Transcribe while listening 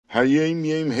Hayom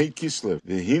Yom hey Kislev.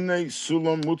 V'hinei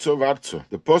sulam mutzav artzo.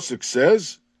 The Pesuk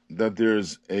says that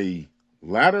there's a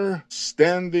ladder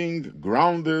standing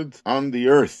grounded on the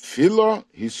earth. Tefillah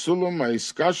hisulam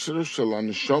haiskashra shel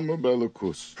haneshama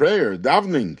be'elokus. Prayer,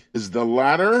 davening, is the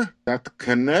ladder that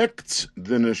connects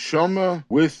the neshama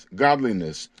with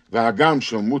godliness. V'hagam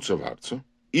shel mutzav artzo.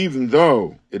 Even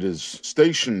though it is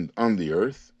stationed on the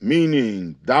earth,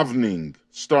 meaning davening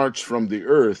starts from the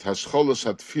earth, the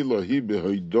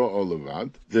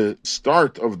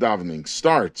start of davening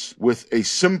starts with a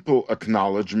simple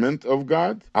acknowledgement of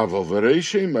God, but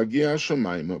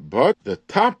the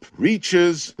top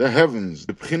reaches the heavens,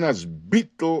 the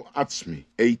bittul atzmi,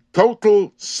 a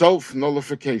total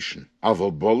self-nullification.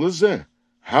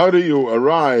 How do you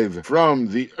arrive from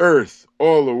the earth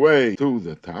all the way to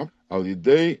the top?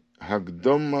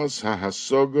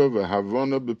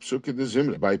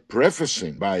 By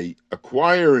prefacing, by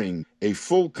acquiring a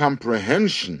full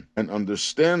comprehension and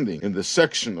understanding in the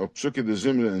section of Pesukei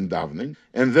DeZimra and davening,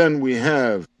 and then we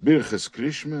have Birchas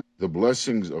Krishma, the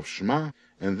blessings of Shema,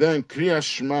 and then Kriyas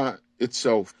Shema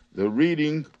itself, the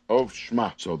reading of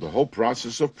Shema. So the whole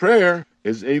process of prayer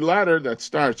is a ladder that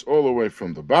starts all the way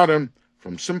from the bottom,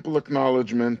 from simple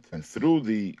acknowledgement and through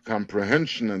the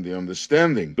comprehension and the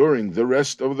understanding during the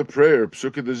rest of the prayer,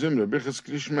 Pesukei DeZimra, Birchas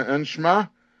Krishma and Shema,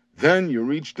 then you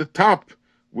reach the top,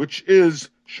 which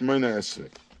is Shemona Esrei.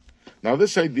 Now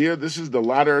this idea, this is the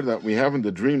ladder that we have in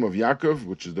the dream of Yaakov,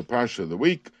 which is the Parsha of the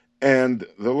week, and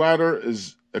the ladder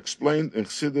is explained in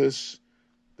Chassidus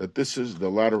that this is the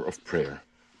ladder of prayer.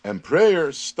 And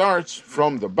prayer starts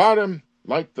from the bottom,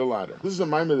 like the ladder. This is a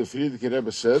Maimon the Frierdiker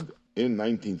Rebbe said in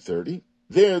 1930.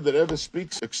 There, the Rebbe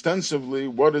speaks extensively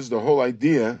what is the whole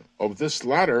idea of this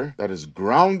ladder that is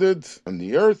grounded on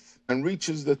the earth and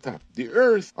reaches the top. The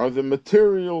earth are the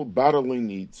material bodily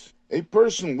needs. A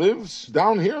person lives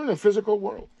down here in the physical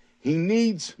world. He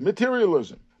needs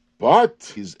materialism,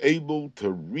 but he's able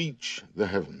to reach the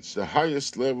heavens, the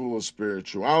highest level of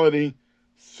spirituality,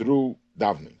 through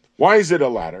davening. Why is it a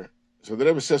ladder? So the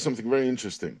Rebbe says something very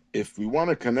interesting. If we want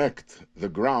to connect the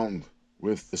ground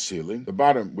with the ceiling, the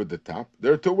bottom with the top,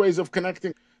 there are two ways of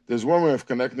connecting. There's one way of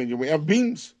connecting it, we have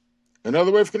beams.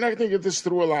 Another way of connecting it is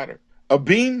through a ladder. A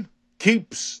beam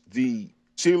keeps the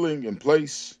ceiling in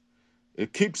place,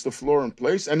 it keeps the floor in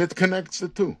place, and it connects the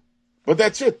two. But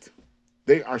that's it.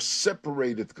 They are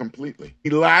separated completely. The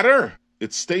ladder,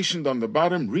 it's stationed on the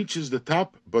bottom, reaches the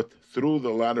top, but through the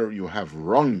ladder you have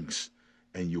rungs,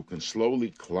 and you can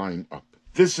slowly climb up.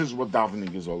 This is what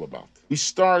davening is all about. We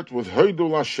start with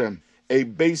Hoidul Hashem, a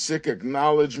basic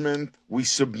acknowledgement. We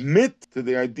submit to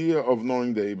the idea of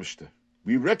knowing the Eibishter.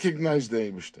 We recognize the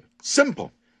Eibishter.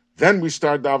 Simple. Then we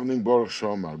start davening Baruch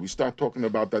Shomar. We start talking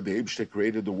about that the Eibishter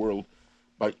created the world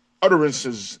by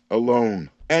utterances alone.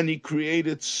 And he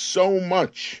created so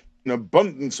much, an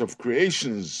abundance of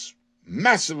creations,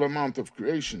 massive amount of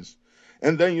creations.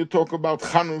 And then you talk about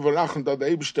Chanun V'Rachon, that the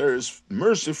Eibishter is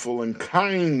merciful and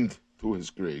kind to his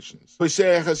creations.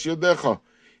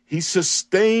 He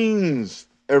sustains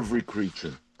every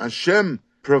creature. Hashem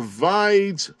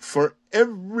provides for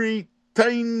every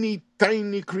tiny,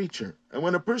 tiny creature. And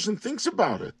when a person thinks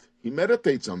about it, he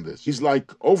meditates on this. He's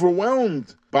like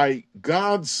overwhelmed by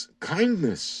God's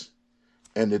kindness.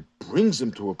 And it brings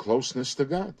him to a closeness to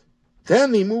God.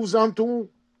 Then he moves on to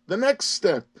the next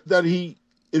step, that he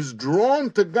is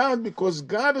drawn to God because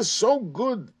God is so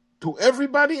good to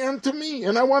everybody and to me.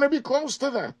 And I want to be close to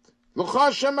that.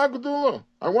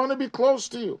 I want to be close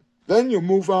to you. Then you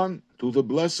move on to the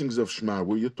blessings of Shema,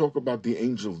 where you talk about the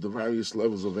angels, the various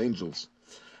levels of angels,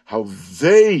 how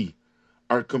they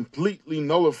are completely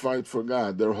nullified for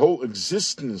God. Their whole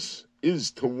existence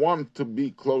is to want to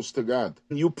be close to God.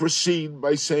 You proceed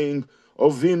by saying,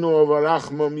 Ovinu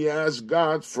Avarachmam, you ask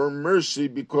God for mercy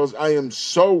because I am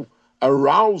so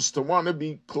aroused to want to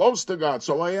be close to God.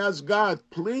 So I ask God,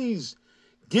 please,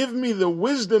 give me the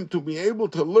wisdom to be able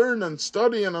to learn and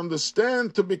study and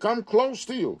understand to become close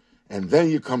to you. And then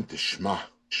you come to Shema.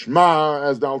 Shema,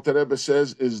 as the Alter Rebbe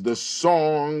says, is the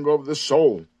song of the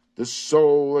soul. The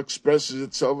soul expresses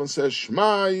itself and says,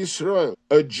 Shema Yisrael.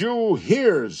 A Jew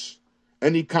hears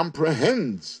and he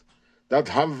comprehends that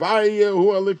Havaya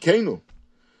hu Elokeinu,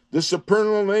 the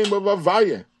supernal name of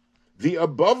Havaya, the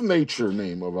above nature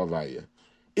name of Havaya,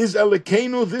 is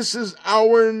Elokeinu. This is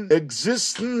our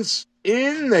existence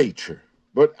in nature.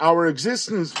 But our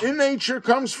existence in nature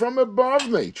comes from above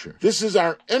nature. This is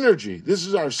our energy. This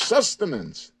is our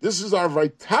sustenance. This is our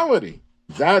vitality.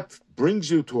 That brings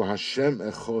you to Hashem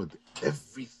Echad.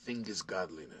 Everything is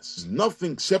godliness.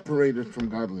 Nothing separated from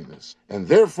godliness. And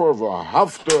therefore,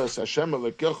 V'ahavta es Hashem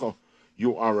Elokecha,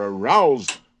 you are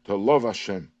aroused to love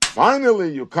Hashem.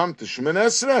 finally you come to Shemoneh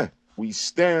Esrei, we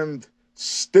stand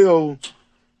still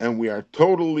and we are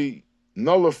totally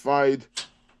nullified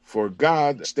for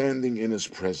God standing in His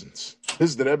presence.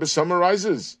 This, the Rebbe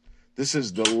summarizes, this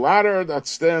is the ladder that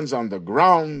stands on the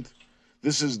ground.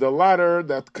 This is the ladder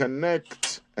that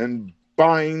connects and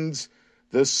binds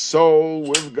the soul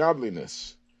with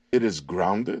godliness. It is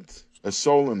grounded, a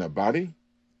soul and a body,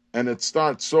 and it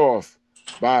starts off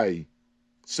by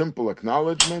simple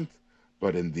acknowledgement,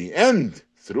 but in the end,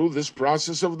 through this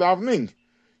process of davening,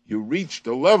 you reach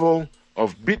the level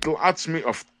of bittul atzmi,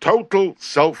 of total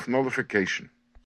self-nullification.